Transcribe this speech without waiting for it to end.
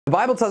The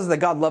Bible tells us that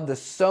God loved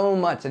us so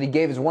much that he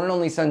gave his one and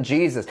only son,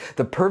 Jesus,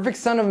 the perfect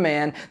son of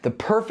man, the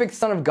perfect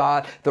son of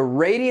God, the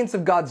radiance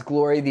of God's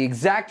glory, the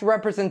exact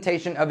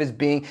representation of his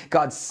being.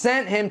 God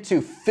sent him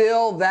to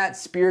fill that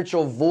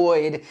spiritual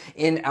void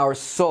in our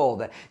soul.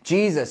 That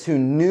Jesus, who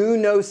knew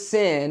no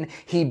sin,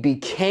 he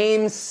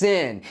became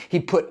sin. He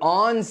put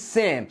on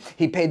sin.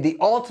 He paid the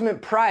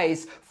ultimate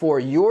price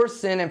for your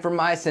sin and for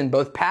my sin,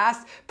 both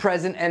past,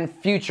 present, and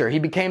future. He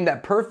became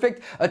that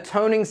perfect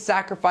atoning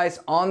sacrifice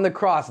on the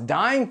cross,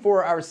 dying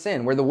for our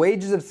sin. Where the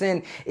wages of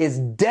sin is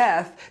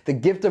death, the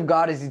gift of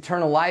God is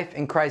eternal life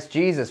in Christ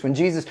Jesus. When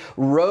Jesus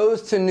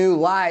rose to new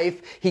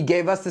life, he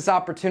gave us this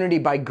opportunity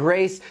by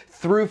grace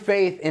through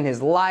faith in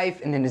his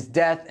life and in his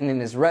death and in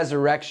his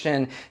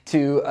resurrection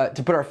to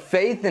put our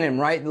faith in him,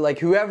 right? Like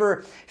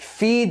whoever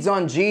feeds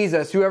on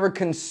Jesus, whoever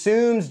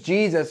consumes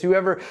Jesus,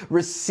 whoever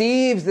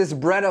receives this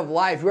bread of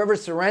life, whoever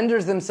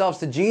surrenders themselves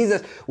to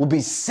Jesus will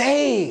be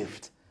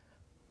saved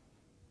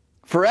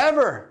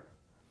forever.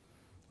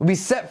 Will be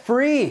set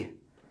free,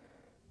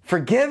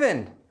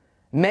 forgiven,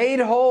 made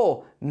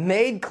whole,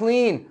 made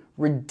clean,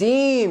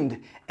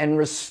 redeemed, and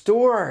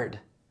restored.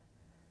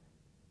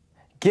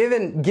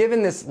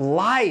 Given this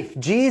life,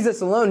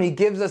 Jesus alone, he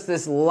gives us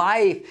this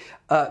life,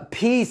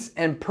 peace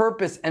and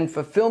purpose and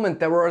fulfillment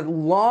that we're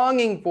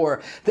longing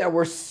for, that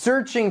we're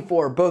searching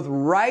for, both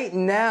right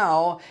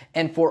now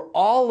and for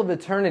all of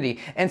eternity.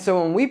 And so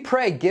when we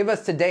pray, give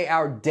us today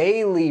our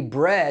daily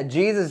bread,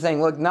 Jesus is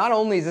saying, look, not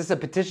only is this a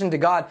petition to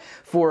God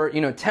for,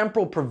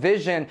 temporal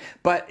provision,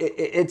 but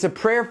it's a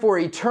prayer for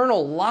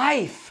eternal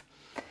life.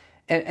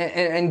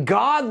 And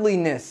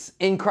godliness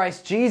in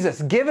Christ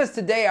Jesus. Give us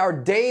today our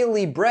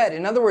daily bread.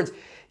 In other words,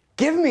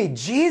 give me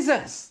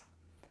Jesus.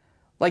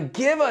 Like,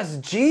 give us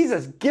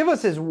Jesus. Give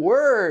us his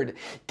word.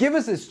 Give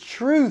us his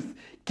truth.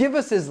 Give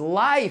us his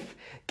life.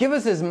 Give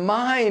us his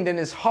mind and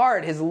his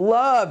heart, his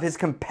love, his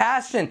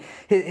compassion,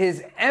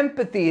 his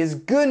empathy, his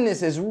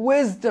goodness, his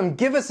wisdom.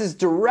 Give us his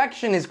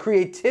direction, his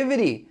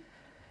creativity.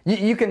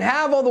 You can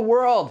have all the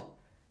world.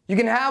 You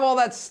can have all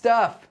that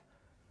stuff.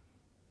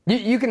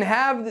 You can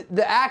have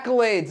the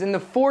accolades and the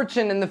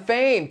fortune and the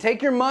fame.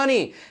 Take your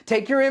money,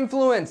 take your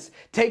influence,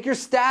 take your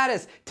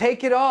status,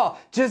 take it all.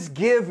 Just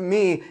give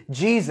me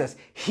Jesus.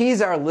 He's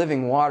our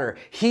living water.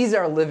 He's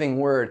our living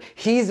word.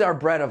 He's our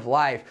bread of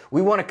life.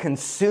 We want to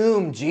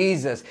consume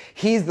Jesus.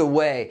 He's the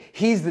way.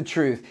 He's the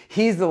truth.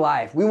 He's the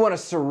life. We want to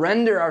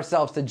surrender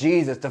ourselves to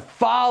Jesus, to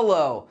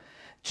follow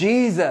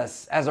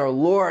Jesus as our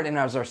Lord and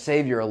as our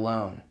Savior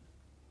alone.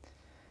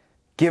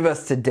 Give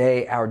us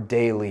today our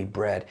daily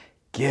bread.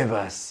 Give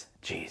us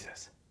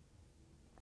Jesus.